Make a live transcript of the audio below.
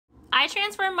I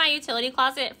transformed my utility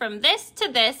closet from this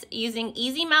to this using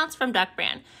EasyMounts from Duck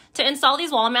brand. To install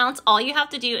these wall mounts, all you have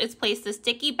to do is place the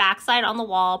sticky backside on the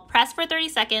wall, press for 30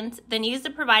 seconds, then use the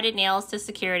provided nails to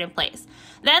secure it in place.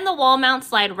 Then the wall mounts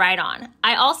slide right on.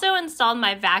 I also installed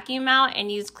my vacuum mount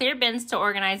and used clear bins to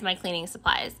organize my cleaning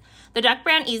supplies. The Duck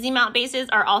brand Easy Mount bases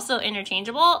are also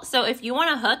interchangeable, so if you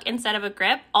want a hook instead of a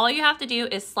grip, all you have to do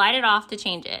is slide it off to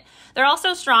change it. They're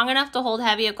also strong enough to hold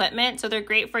heavy equipment, so they're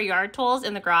great for yard tools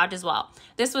in the garage as well.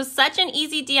 This was such an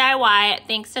easy DIY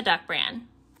thanks to Duck brand.